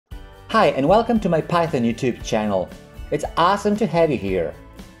Hi and welcome to my Python YouTube channel. It's awesome to have you here.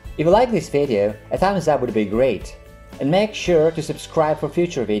 If you like this video, a thumbs up would be great. And make sure to subscribe for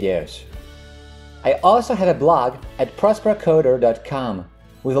future videos. I also have a blog at prospercoder.com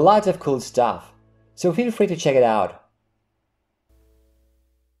with lots of cool stuff, so feel free to check it out.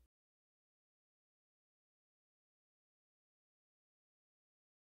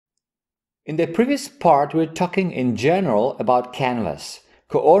 In the previous part, we were talking in general about canvas,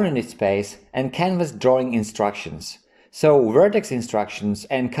 coordinate space, and canvas drawing instructions, so vertex instructions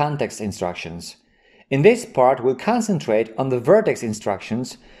and context instructions. In this part, we'll concentrate on the vertex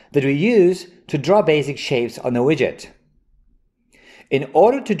instructions that we use to draw basic shapes on a widget. In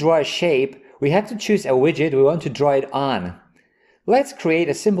order to draw a shape, we have to choose a widget we want to draw it on. Let's create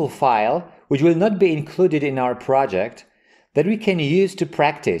a simple file, which will not be included in our project, that we can use to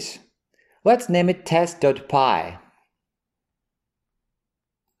practice. Let's name it test.py.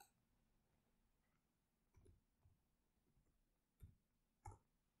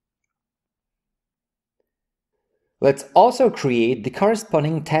 Let's also create the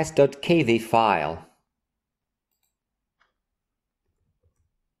corresponding test.kv file.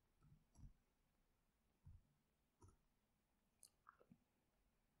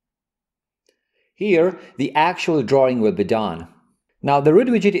 Here, the actual drawing will be done. Now, the root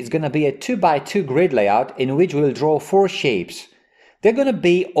widget is going to be a 2x2 grid layout in which we will draw 4 shapes. They're going to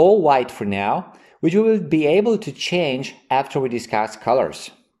be all white for now, which we will be able to change after we discuss colors.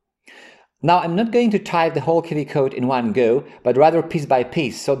 Now, I'm not going to type the whole Kivy code in one go, but rather piece by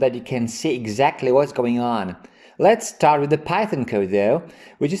piece so that you can see exactly what's going on. Let's start with the Python code though,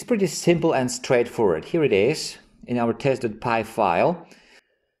 which is pretty simple and straightforward. Here it is in our test.py file.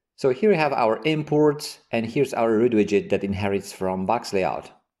 So here we have our imports, and here's our root widget that inherits from box layout.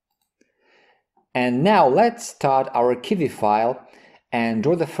 And now let's start our Kivy file and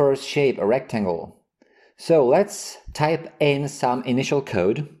draw the first shape, a rectangle. So let's type in some initial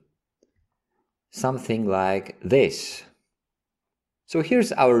code. Something like this. So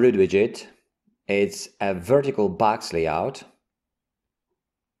here's our root widget. It's a vertical box layout.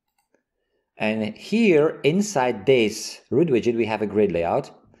 And here inside this root widget we have a grid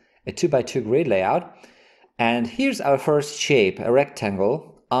layout, a 2x2 grid layout. And here's our first shape, a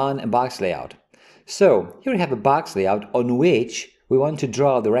rectangle on a box layout. So here we have a box layout on which we want to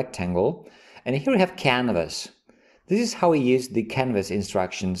draw the rectangle. And here we have canvas. This is how we use the canvas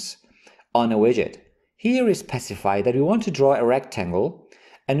instructions on a widget. Here we specify that we want to draw a rectangle,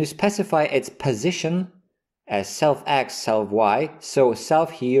 and we specify its position as self x, self y, so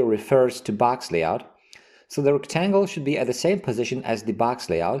self here refers to box layout. So the rectangle should be at the same position as the box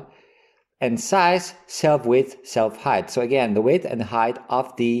layout, and size, self width, self height. So again, the width and the height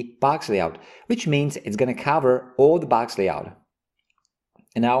of the box layout, which means it's going to cover all the box layout.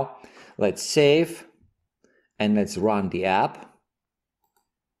 And now let's save and let's run the app.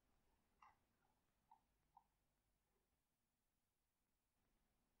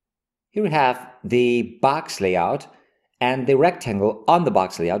 Here we have the box layout and the rectangle on the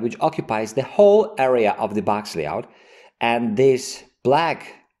box layout, which occupies the whole area of the box layout. And this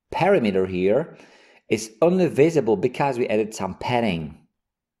black perimeter here is only visible because we added some padding.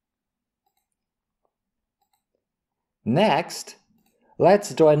 Next,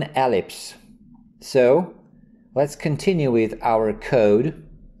 let's draw an ellipse. So let's continue with our code.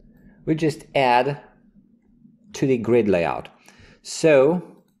 We just add to the grid layout.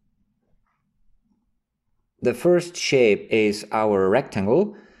 So the first shape is our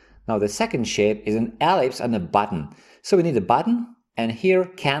rectangle. Now the second shape is an ellipse on a button. So we need a button, and here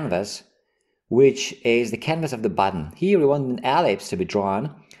canvas, which is the canvas of the button. Here we want an ellipse to be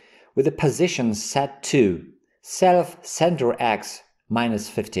drawn with the position set to self center x minus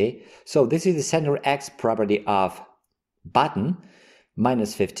 50. So this is the center x property of button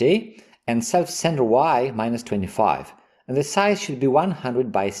minus 50 and self center y minus 25. And the size should be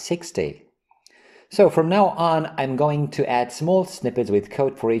 100 by 60. So from now on, I'm going to add small snippets with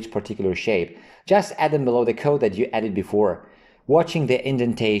code for each particular shape. Just add them below the code that you added before, watching the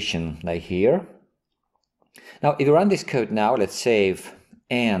indentation, like here. Now, if you run this code now, let's save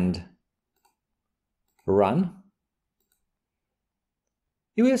and run.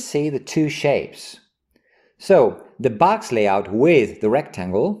 You will see the two shapes. So, the box layout with the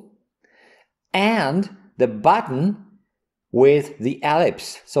rectangle and the button with the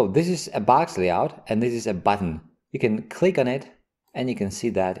ellipse. So this is a box layout and this is a button. You can click on it and you can see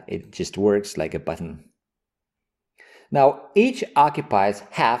that it just works like a button. Now each occupies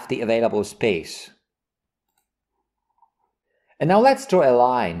half the available space. And now let's draw a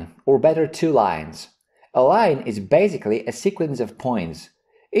line, or better 2 lines. A line is basically a sequence of points.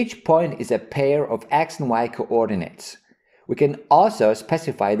 Each point is a pair of x and y coordinates. We can also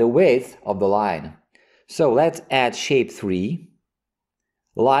specify the width of the line. So let's add shape 3,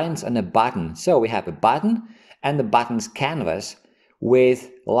 lines on a button. So we have a button and the button's canvas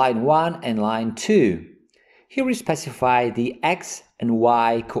with line 1 and line 2. Here we specify the x and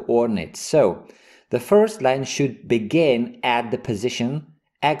y coordinates. So the first line should begin at the position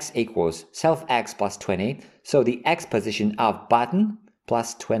x equals self x plus 20. So the x position of button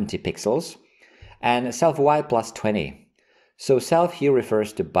plus 20 pixels and self y plus 20. So self here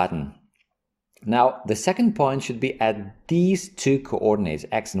refers to button. Now the second point should be at these two coordinates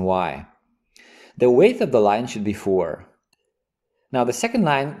x and y. The width of the line should be 4. Now the second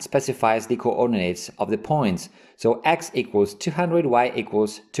line specifies the coordinates of the points. So x equals 200, y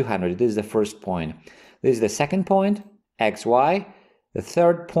equals 200. This is the first point. This is the second point, xy, the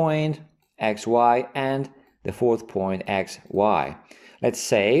third point, xy, and the fourth point, xy. Let's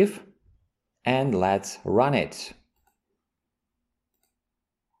save and let's run it.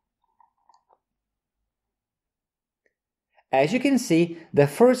 As you can see, the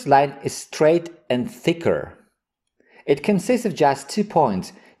first line is straight and thicker. It consists of just 2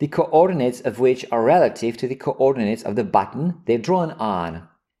 points, the coordinates of which are relative to the coordinates of the button they're drawn on.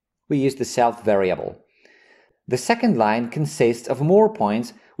 We use the self variable. The second line consists of more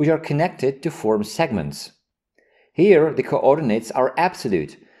points which are connected to form segments. Here the coordinates are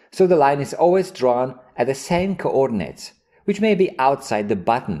absolute, so the line is always drawn at the same coordinates, which may be outside the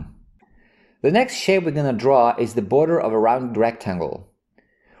button. The next shape we're going to draw is the border of a rounded rectangle.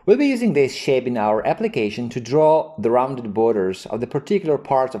 We'll be using this shape in our application to draw the rounded borders of the particular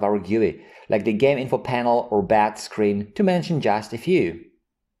parts of our GUI, like the game info panel or bat screen, to mention just a few.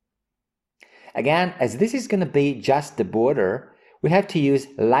 Again, as this is going to be just the border, we have to use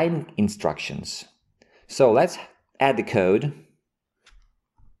line instructions. So let's add the code.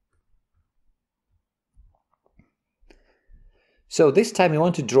 So this time we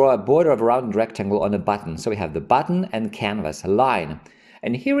want to draw a border of a rounded rectangle on a button. So we have the button and canvas, a line.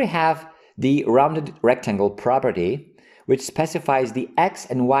 And here we have the rounded rectangle property, which specifies the x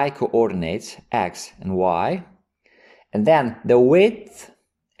and y coordinates, x and y, and then the width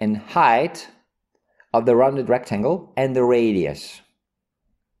and height of the rounded rectangle and the radius.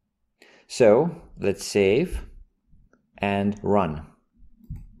 So let's save and run.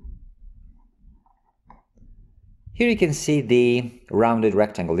 Here you can see the rounded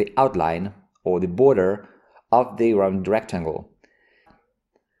rectangle, the outline or the border of the rounded rectangle.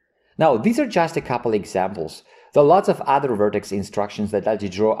 Now, these are just a couple examples. There are lots of other vertex instructions that let you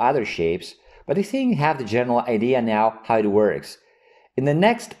draw other shapes, but I think you have the general idea now how it works. In the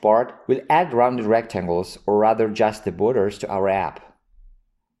next part, we'll add rounded rectangles, or rather just the borders, to our app.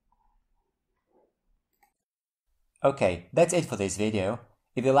 Okay, that's it for this video.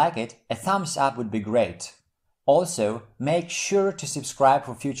 If you like it, a thumbs up would be great. Also, make sure to subscribe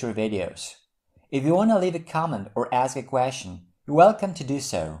for future videos. If you want to leave a comment or ask a question, you're welcome to do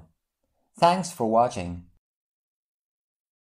so. Thanks for watching.